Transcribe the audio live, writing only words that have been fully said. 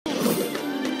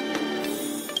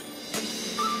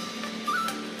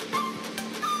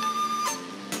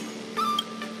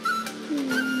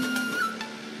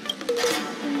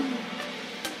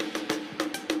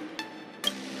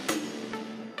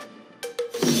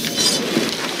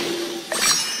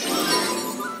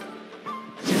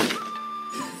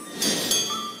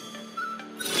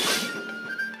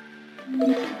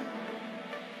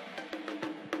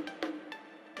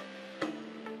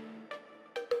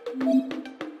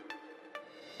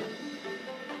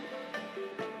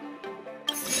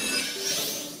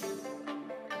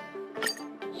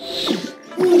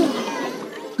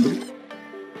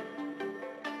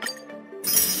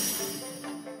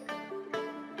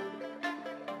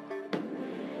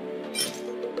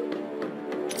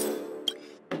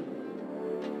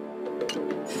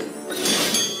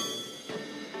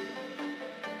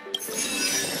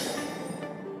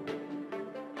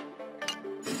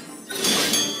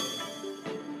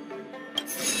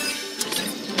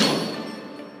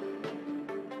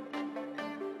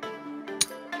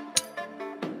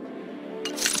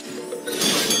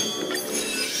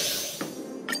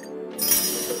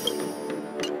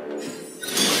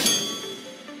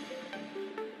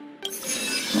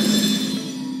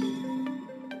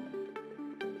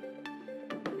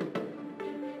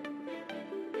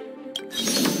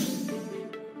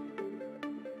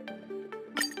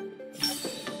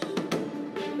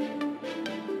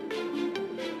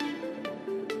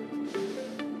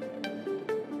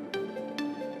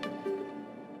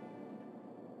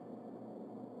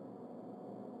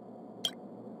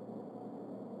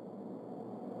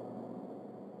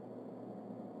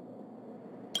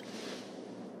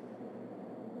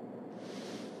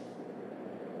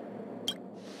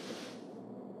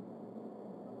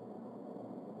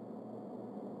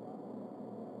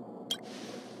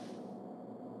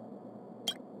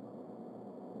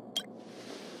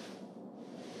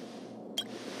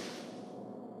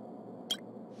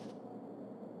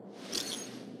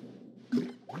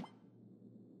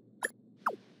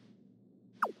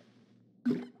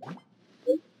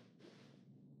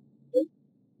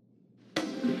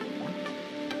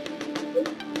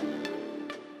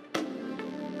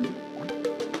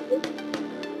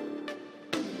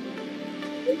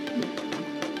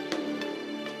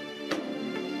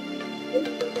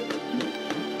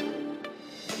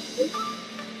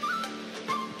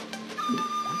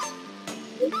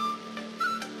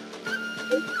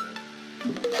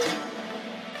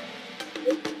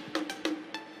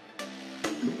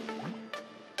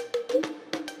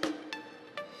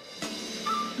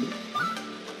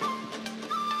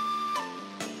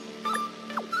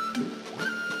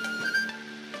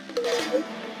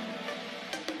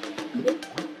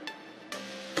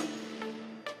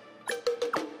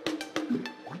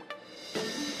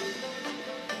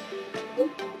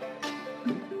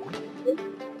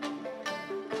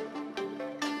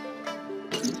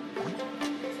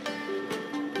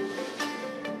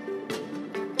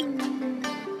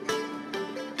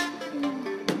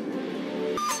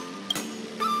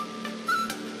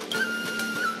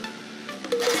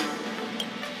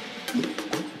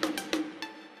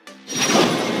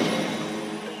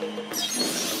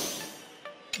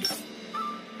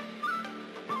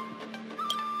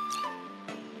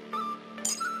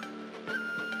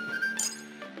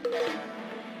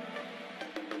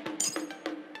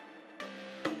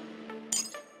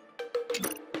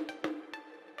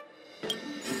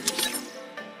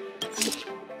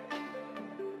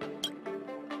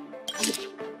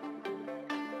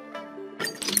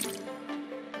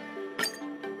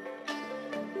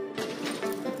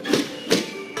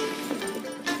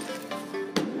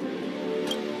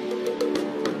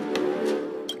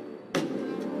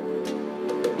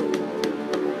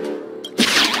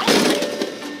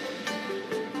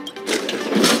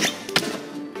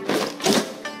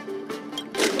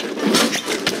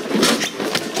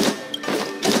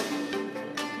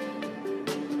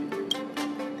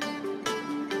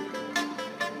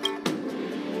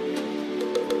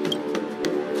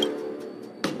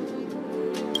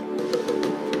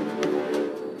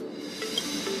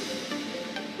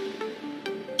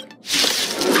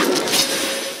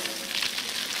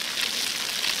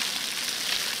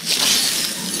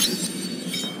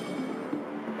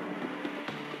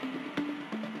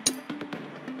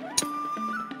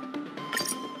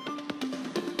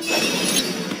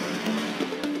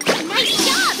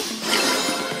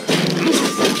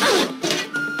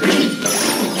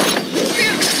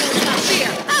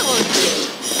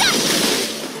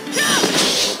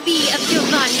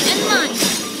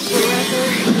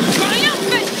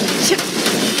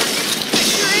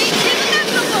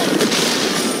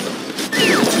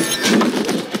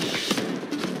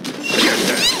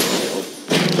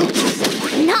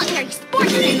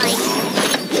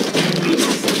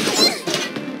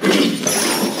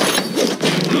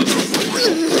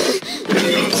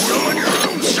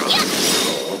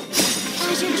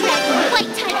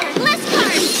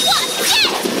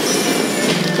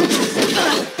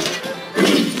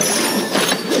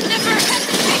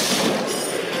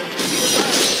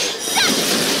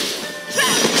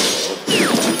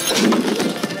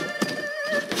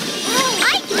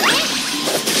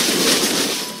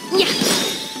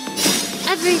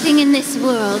Everything in this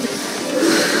world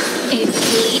is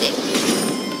bleeding.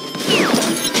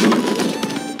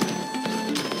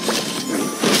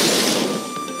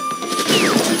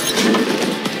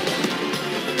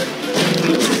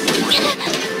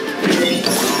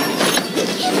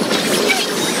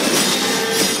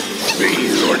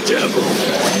 Bees or devil,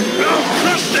 I'll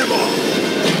crush them all!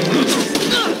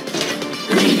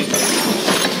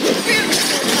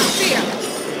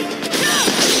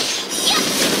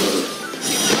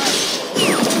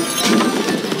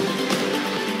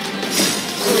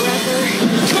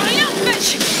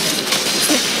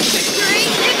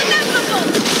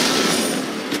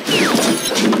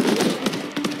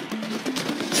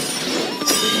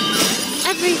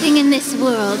 Everything in this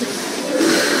world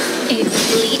is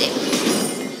bleeding.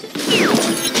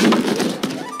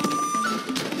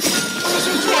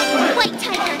 Treasure dragon, white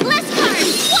tiger, less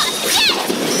cards, what? Yes!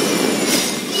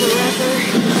 Forever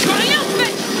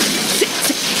triumphant!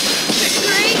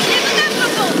 Victory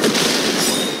inevitable!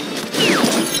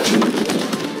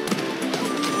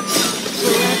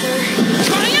 Forever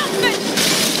triumphant!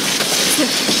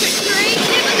 Victory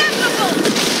inevitable!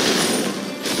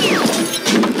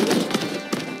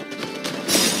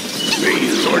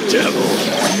 Bees or devil,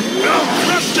 I'll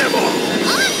crush them all!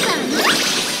 Awesome!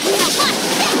 Now watch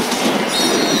this!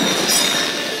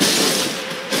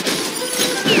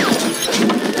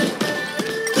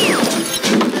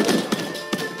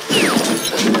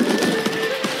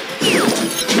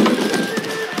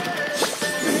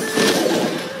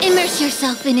 Immerse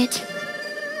yourself in it.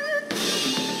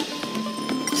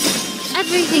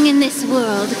 Everything in this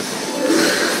world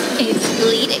is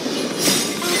bleeding.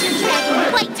 Treasure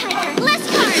dragon, white tiger, less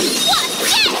cards, what?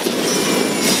 Yes!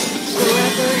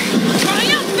 Forever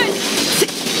triumphant!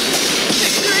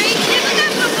 Victory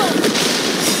inevitable!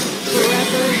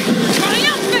 Forever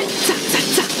triumphant!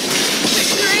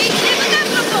 Victory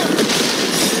inevitable!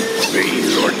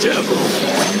 Bees or devil,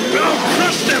 I'll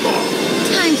crush them all!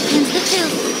 Time to cleanse the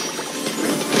filth.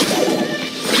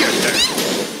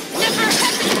 Never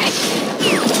hesitate!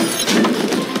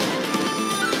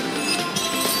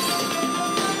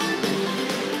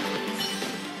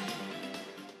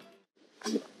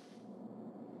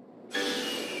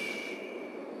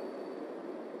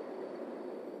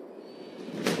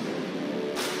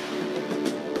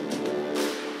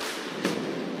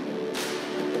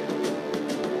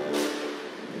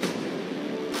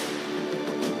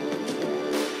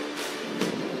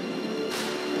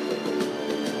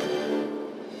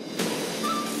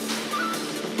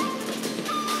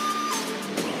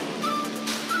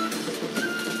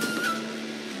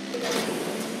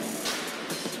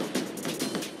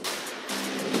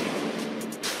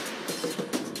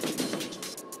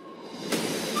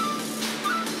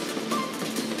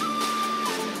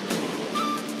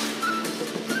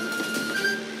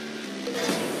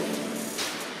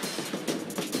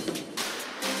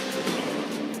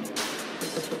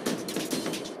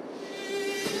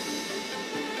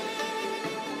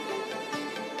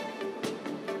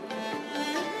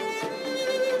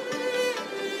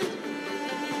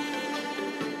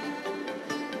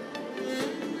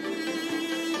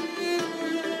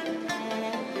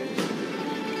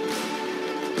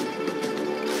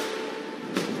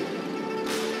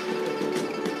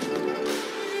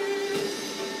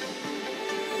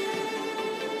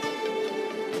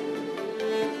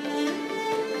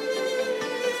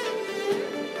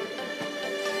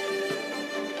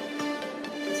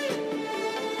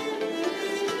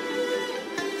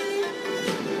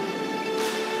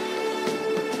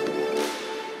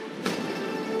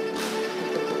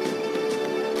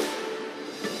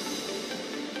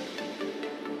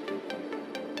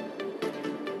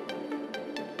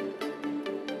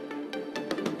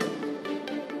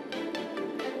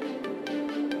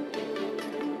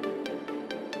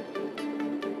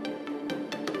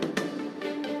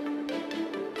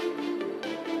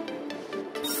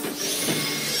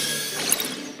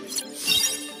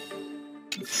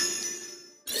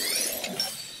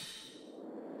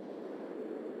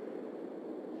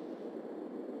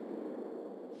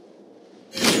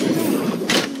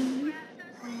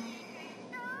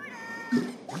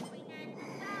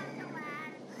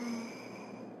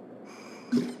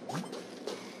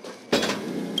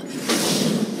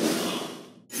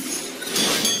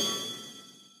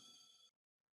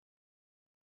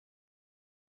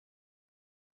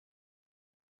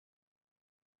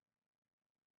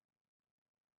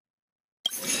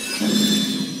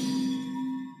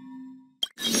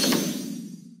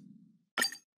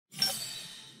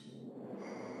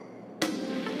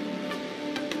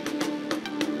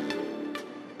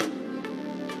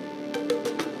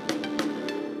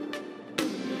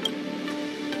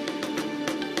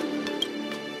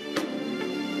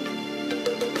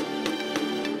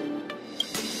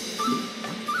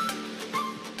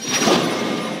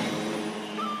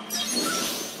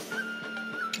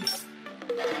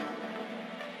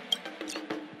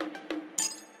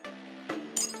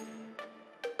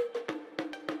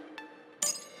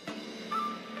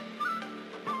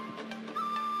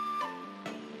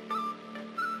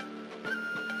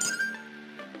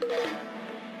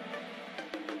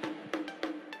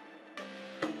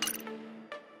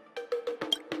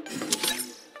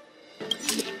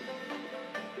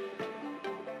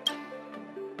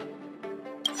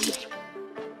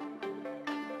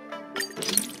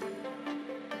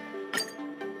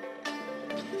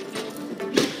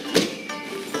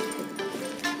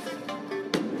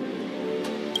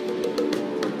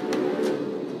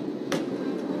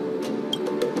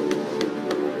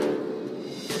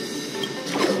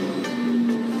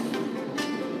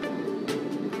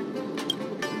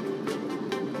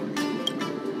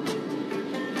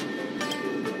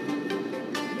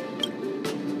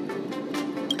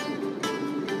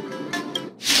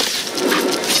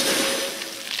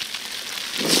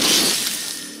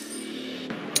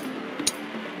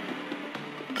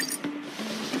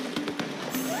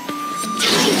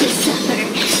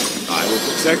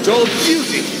 protect all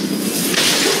beauty.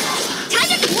 Time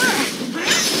to twirl!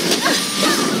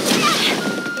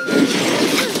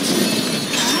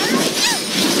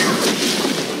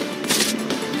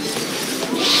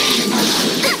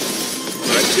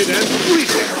 Wretched and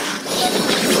fleeting.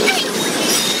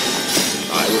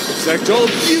 I will protect all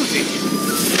beauty.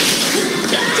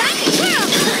 Time to twirl!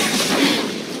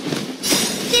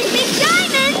 This big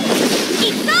diamond,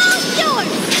 it's all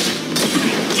yours!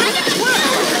 Time to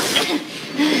twirl!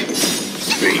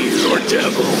 Fiend or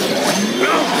devil.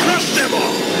 I'll crush them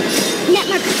all.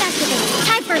 Network festival,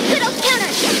 time for a good old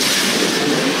counter!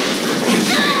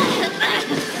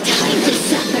 Time to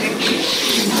suffer!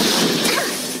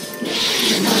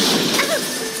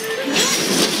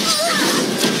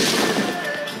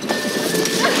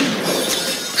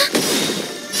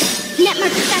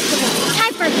 Network festival,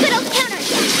 time for a good old counter!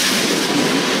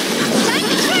 Time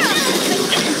to twirl!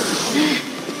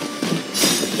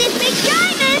 This big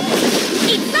diamond,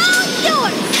 it's all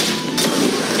yours!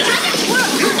 Time to twirl!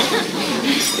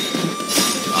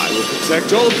 I will protect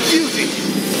all beauty.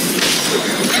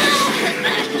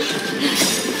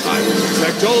 I will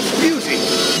protect all beauty.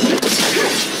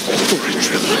 For a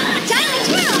tremor. Time to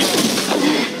twirl!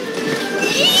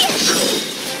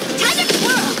 Time to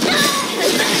twirl!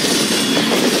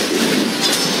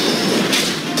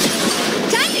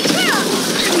 Time to twirl!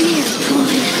 Mere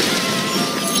coin.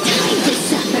 Time to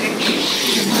suffer.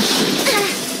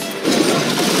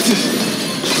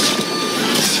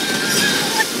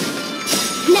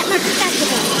 Network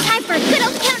festival. Time for a good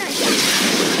old counter.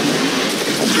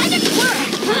 Time to twirl.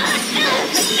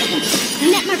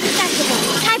 Network festival.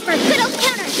 Time for a good old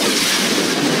counter.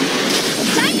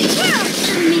 Time to twirl.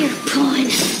 Mere pawn.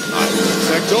 I will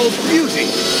protect all beauty.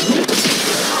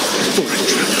 For a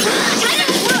tremor. Time to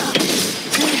twirl.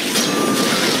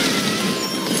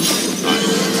 I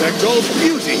will protect all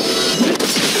beauty.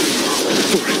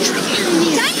 For a tremor.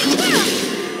 Time to twirl.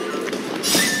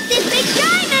 This big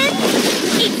diamond,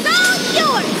 it's all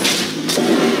yours.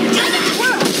 Time to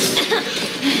twirl.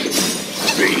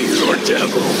 Fiend or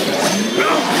devil.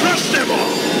 I'll crush them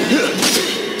all.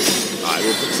 I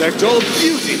will protect all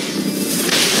beauty.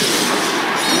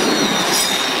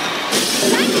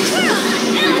 Time to twirl.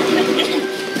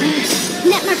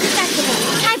 Network festival.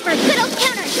 Time for a good old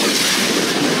counter.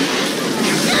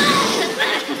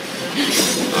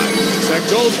 I will protect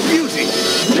all beauty.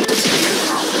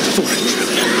 For a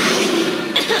tremor.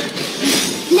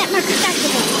 Network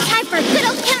festival. Time for a good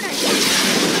old counter.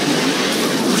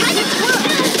 Time to twirl.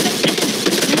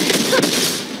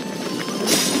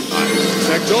 I will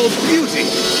protect all beauty.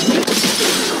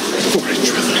 For a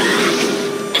tremor.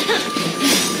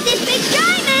 This big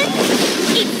diamond,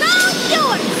 it's all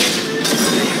yours.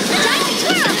 Time to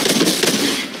twirl.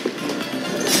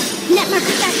 Network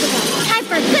festival. Time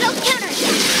for a good old counter.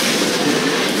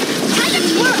 Time to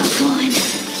twirl.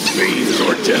 Fiend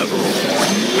or devil.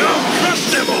 I'll crush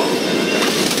them all.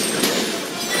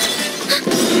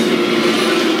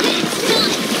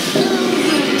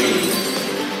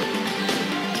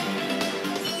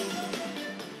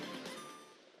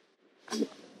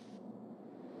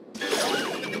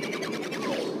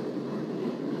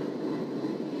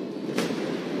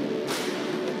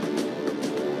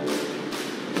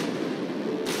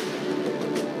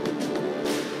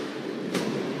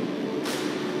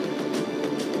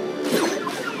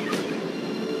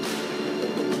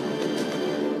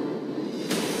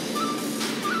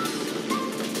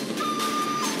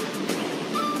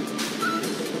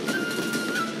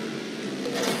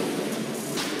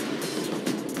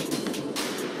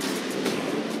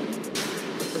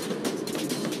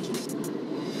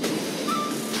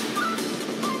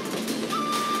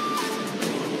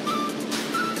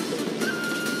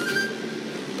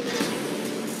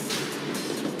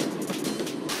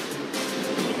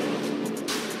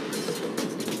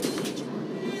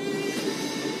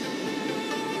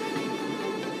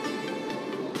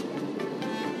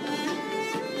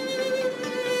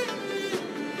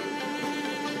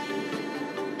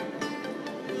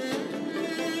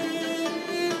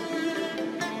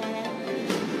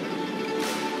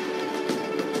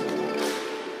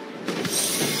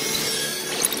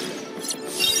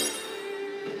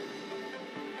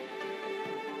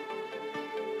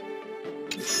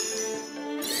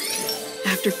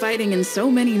 After fighting in so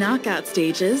many knockout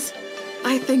stages,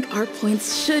 I think our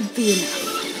points should be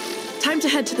enough. Time to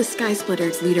head to the Sky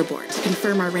Splitters leaderboard to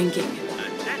confirm our ranking.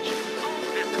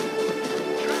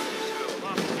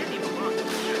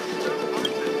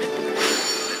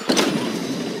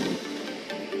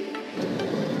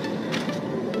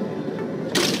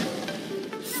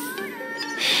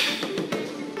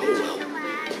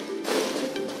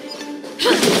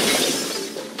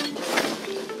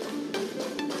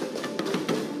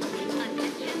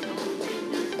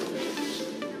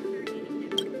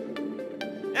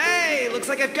 looks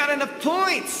like I've got enough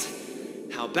points!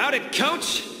 How about it,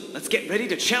 coach? Let's get ready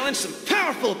to challenge some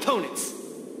powerful opponents!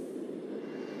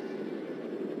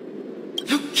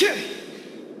 Okay!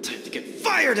 Time to get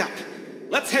fired up!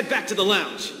 Let's head back to the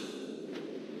lounge!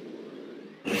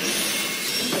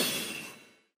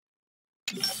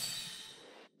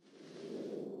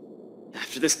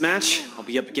 After this match, I'll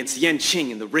be up against Yan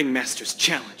Qing in the Ringmaster's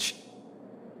Challenge.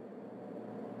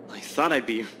 I thought I'd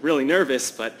be really nervous,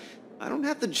 but I don't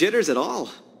have the jitters at all.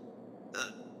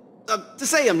 To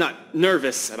say I'm not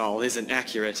nervous at all isn't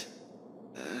accurate.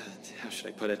 How should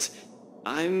I put it?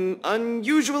 I'm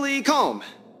unusually calm.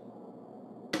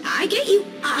 I get you.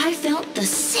 I felt the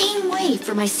same way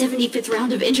for my 75th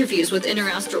round of interviews with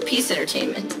Interastral Peace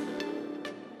Entertainment.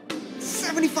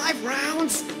 75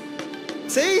 rounds?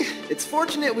 See? It's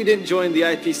fortunate we didn't join the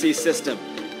IPC system.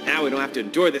 Now we don't have to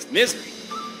endure this misery.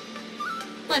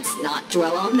 Let's not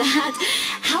dwell on that.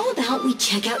 How about we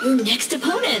check out your next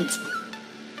opponent?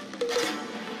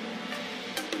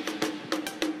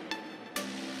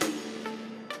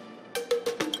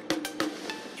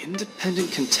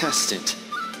 Independent contestant.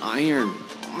 Iron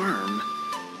Arm?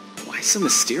 Why so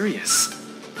mysterious?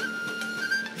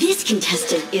 This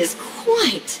contestant is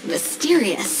quite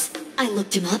mysterious. I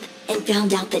looked him up and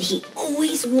found out that he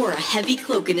always wore a heavy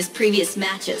cloak in his previous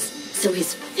matches, so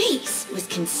his face was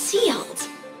concealed.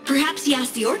 Perhaps he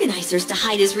asked the organizers to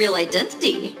hide his real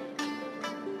identity.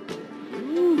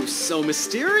 Ooh, so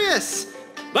mysterious!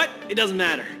 But it doesn't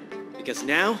matter, because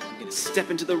now I'm gonna step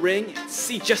into the ring and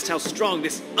see just how strong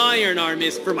this Iron Arm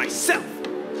is for myself!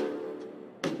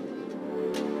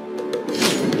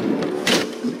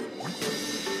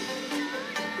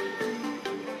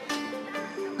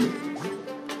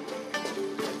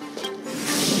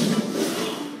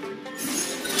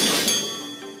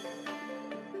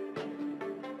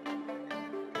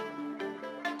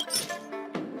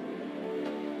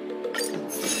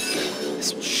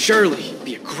 This will surely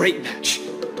be a great match.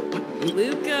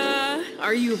 Luca,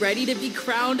 are you ready to be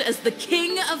crowned as the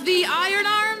king of the Iron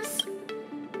Arms?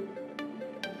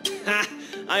 Ha!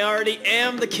 I already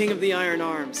am the king of the Iron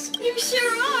Arms. You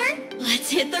sure are. Let's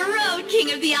hit the road,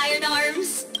 King of the Iron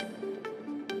Arms.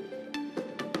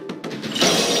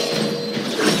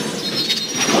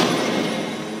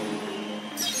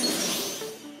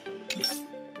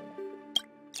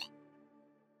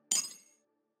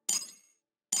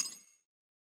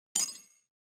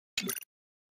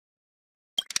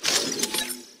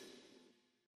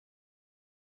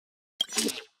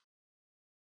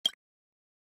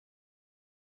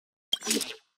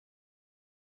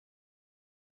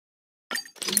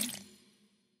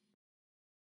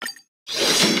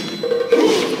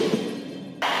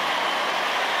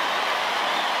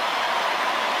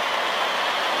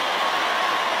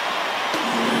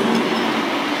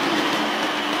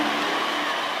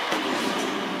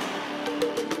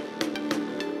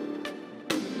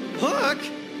 Hook?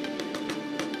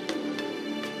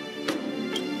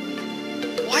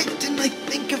 Why didn't I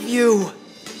think of you?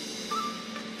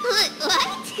 What?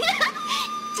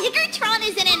 Tiggertron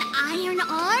is in an iron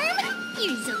arm?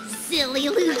 You're so silly,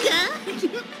 Luca.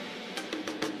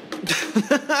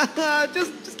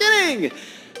 just kidding!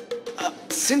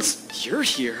 Since you're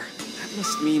here, that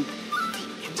must mean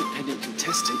the independent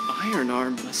contestant Iron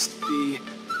Arm must be...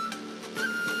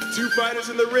 Two fighters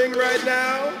in the ring right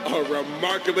now are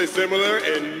remarkably similar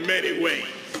in many ways.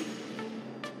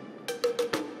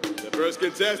 The first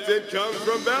contestant comes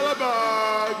from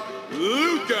Bellabog,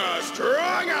 Luca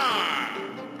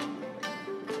Strongarm.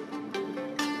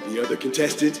 The other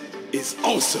contestant is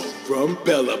also from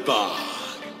Bellabog,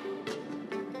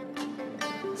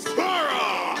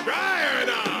 Sparrow Iron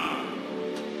Arm.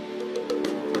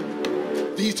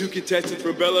 These two contestants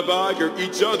from Bellabog are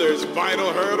each other's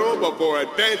final hurdle before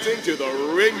advancing to the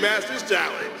Ringmaster's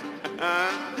Challenge.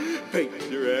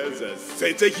 Picture as a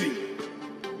sense of humor.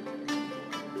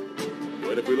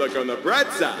 But if we look on the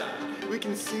bright side, we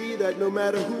can see that no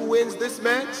matter who wins this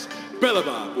match,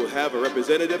 Bellabog will have a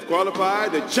representative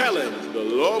qualified to challenge the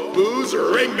Lofu's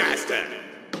Ringmaster.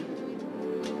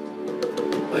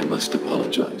 I must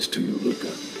apologize to you, Luca,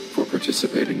 for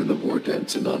participating in the war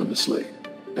dance anonymously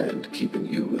and keeping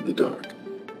you in the dark.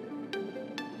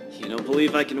 You don't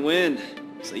believe I can win,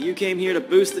 so you came here to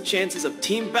boost the chances of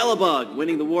Team Bellabog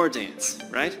winning the war dance,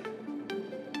 right?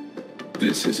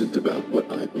 This isn't about what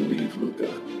I believe,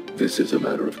 Luca. This is a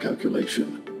matter of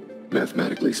calculation.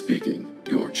 Mathematically speaking,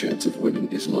 your chance of winning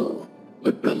is low,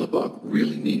 but Bellabog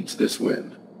really needs this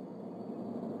win.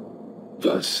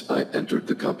 Thus, I entered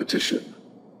the competition.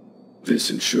 This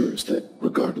ensures that,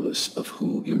 regardless of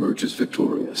who emerges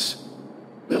victorious,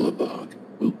 Bellabog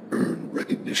will earn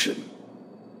recognition.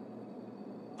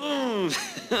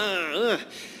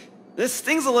 This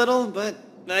stings a little, but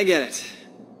I get it.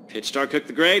 Pitch Star Cook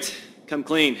the Great, come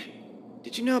clean.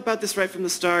 Did you know about this right from the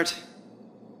start?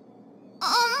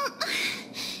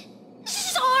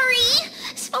 Sorry.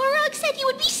 Svarog said you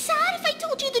would be sad if I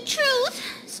told you the truth,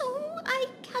 so I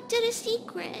kept it a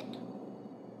secret.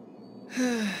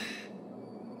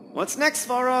 What's next,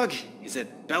 Svarog? Is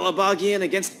it Belabogian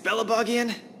against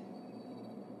Belabogian?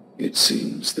 It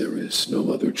seems there is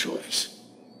no other choice.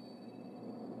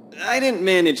 I didn't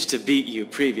manage to beat you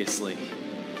previously.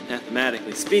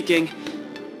 Mathematically speaking,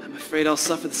 I'm afraid I'll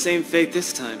suffer the same fate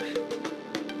this time.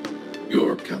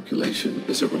 Your calculation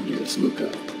is erroneous,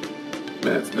 Luca.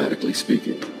 Mathematically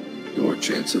speaking, your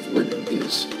chance of winning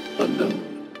is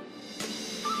unknown.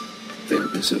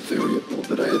 There is a variable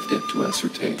that I have yet to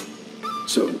ascertain,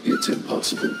 so it's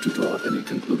impossible to draw any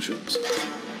conclusions.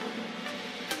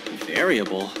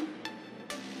 Variable?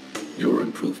 Your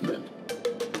improvement.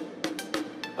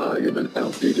 I am an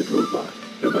outdated robot.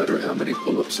 No matter how many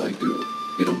pull-ups I do,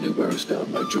 it only wears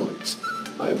down my joints.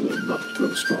 I will not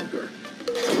grow stronger.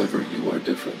 However, you are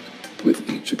different. With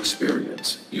each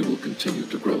experience, you will continue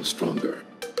to grow stronger.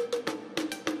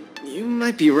 You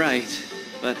might be right,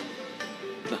 but...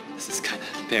 Well, this is kind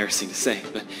of embarrassing to say,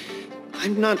 but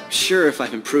I'm not sure if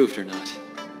I've improved or not.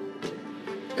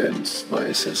 Hence my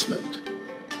assessment.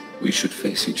 We should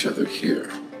face each other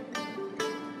here.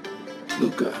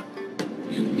 Luca,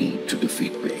 you need to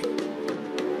defeat me.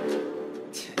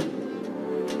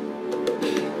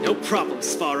 No problem,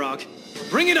 Svarog.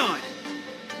 Bring it on!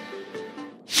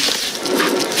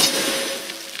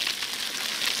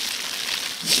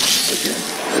 Again,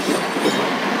 I'd like to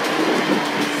remind you, I won't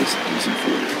make this easy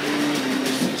for you.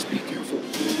 Please be careful.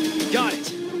 Got it!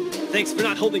 Thanks for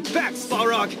not holding back,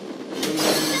 Svarog!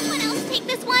 Someone else take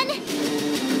this one.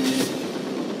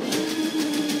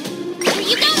 Here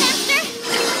you go, Master.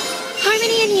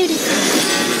 Harmony and unity.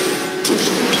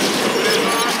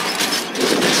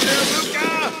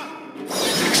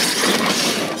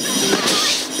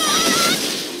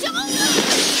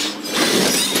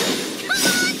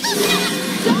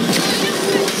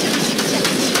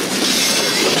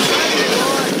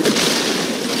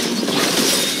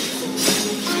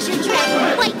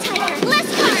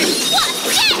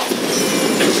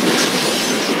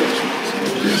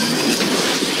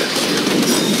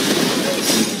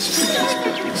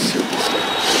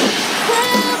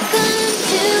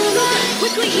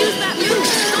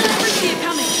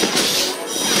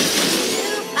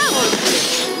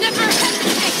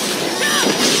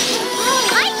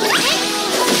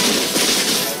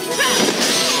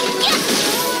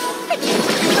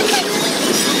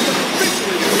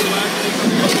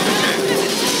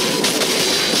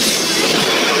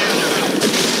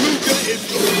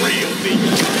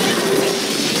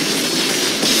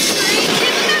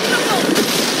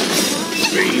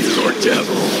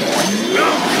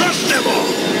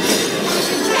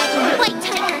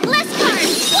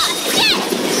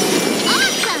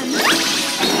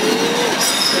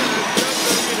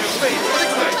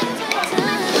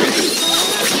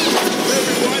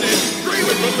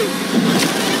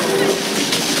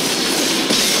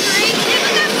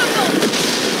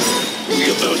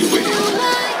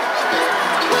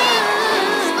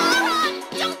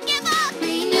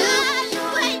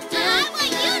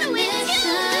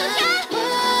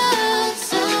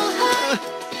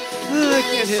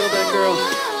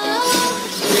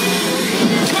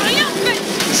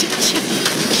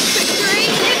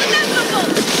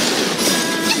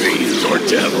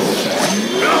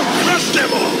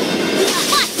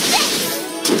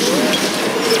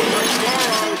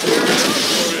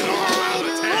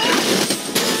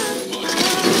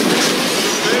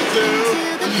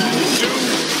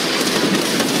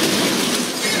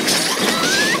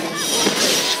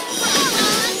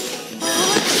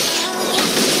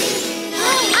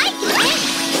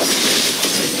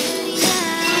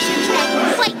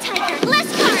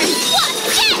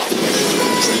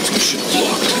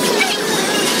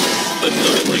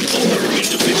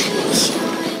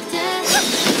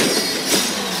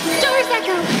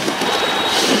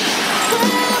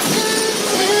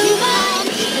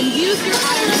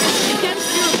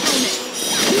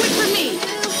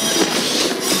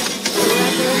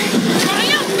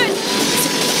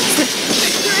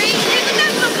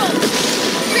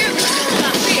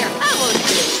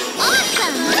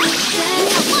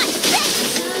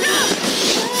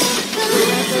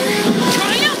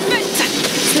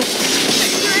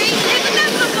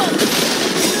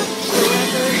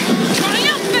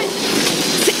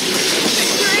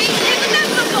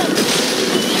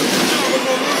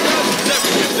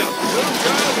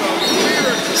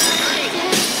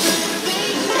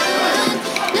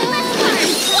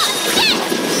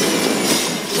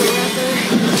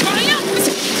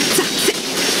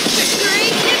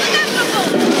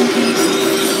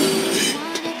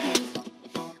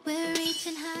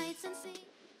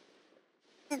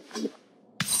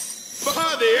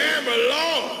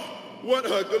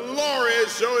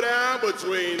 glorious showdown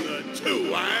between the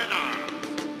two iron arms.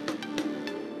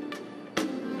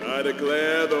 I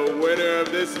declare the winner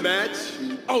of this match,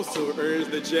 who also earns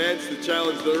the chance to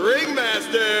challenge the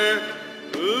ringmaster,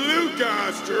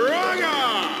 Luca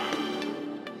Strongarm.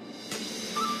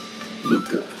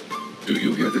 Luca, do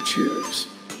you hear the cheers?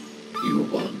 You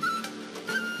won.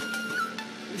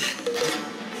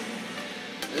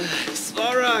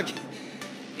 Svarog,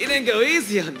 you didn't go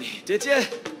easy on me, did you?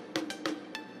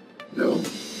 No,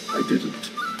 I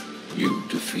didn't. You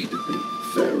defeated me,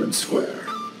 fair and square.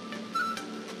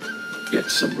 Get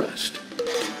some rest.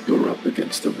 You're up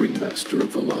against the ringmaster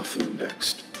of Valathu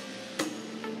next.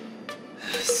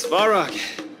 Svarog,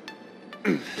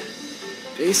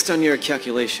 based on your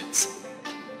calculations,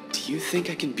 do you think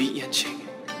I can beat Yenching?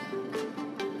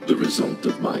 The result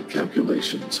of my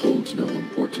calculations holds no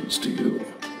importance to you.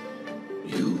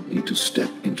 You need to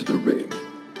step into the ring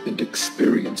and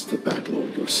experience the battle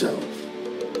yourself.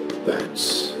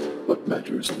 That's what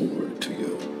matters more to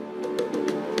you.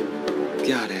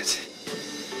 Got it.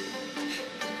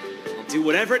 I'll do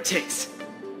whatever it takes.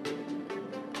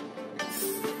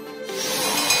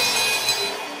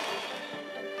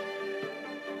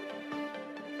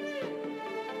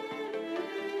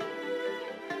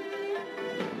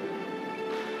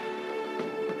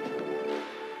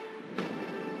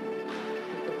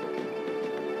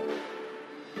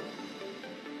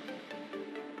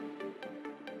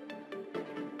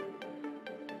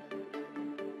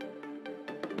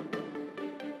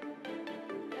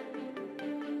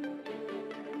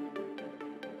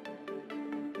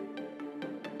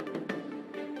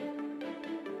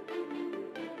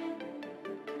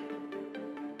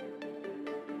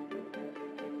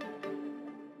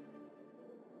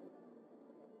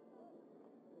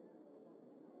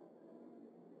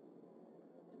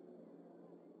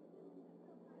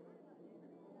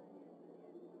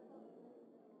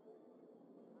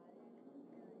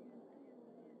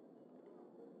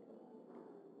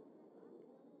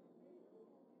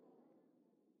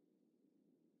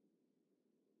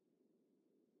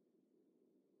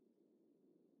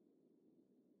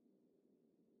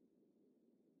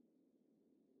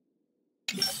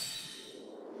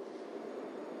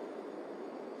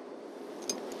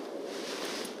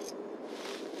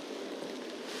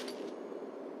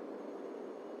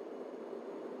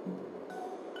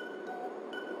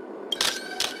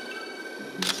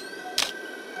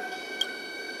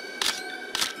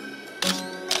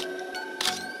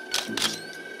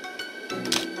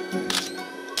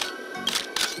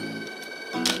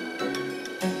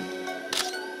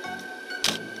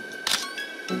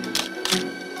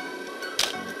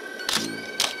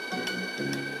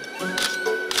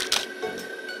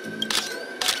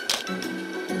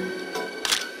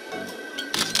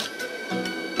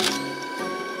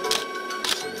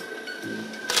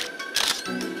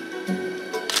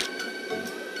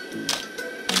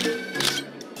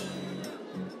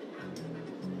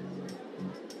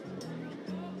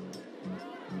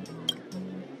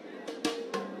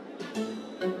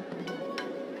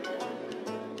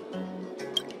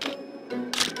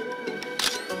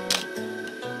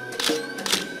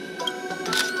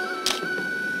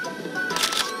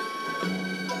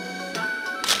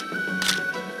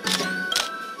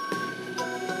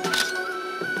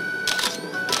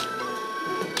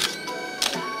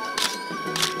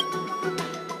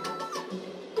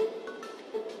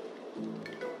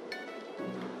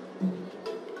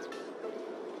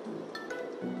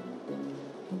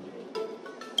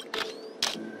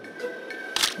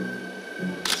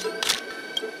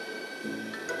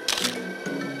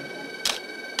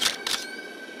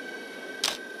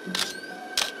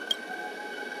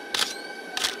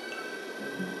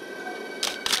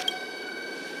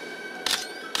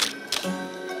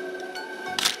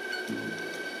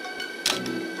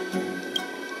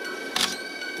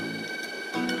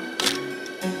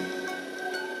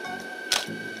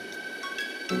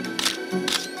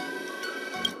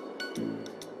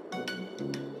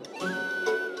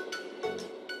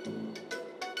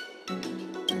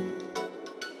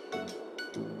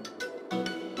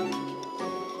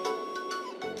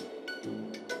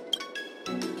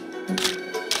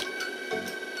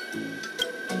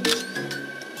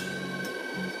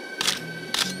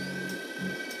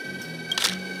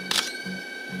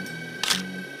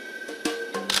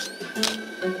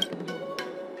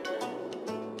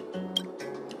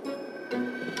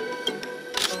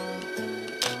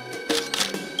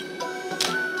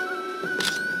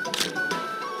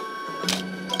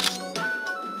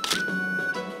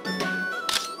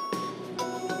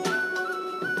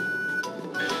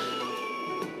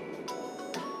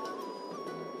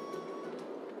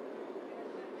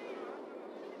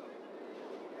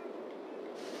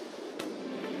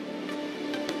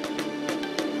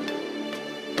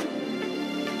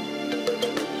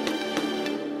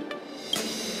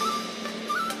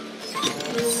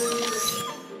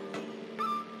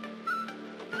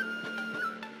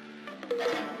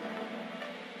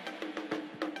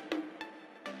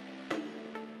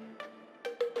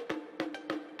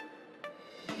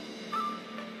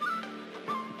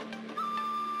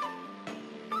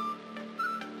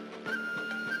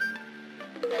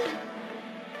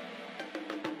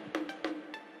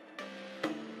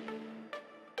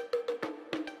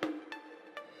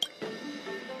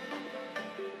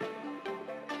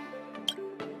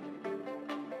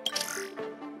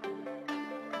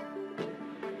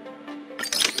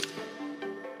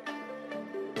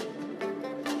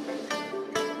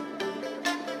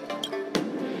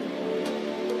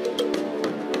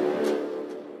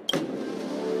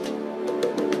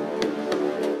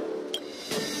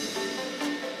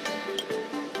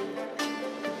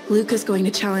 Luke is going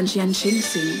to challenge Yanqing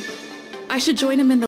soon. I should join him in the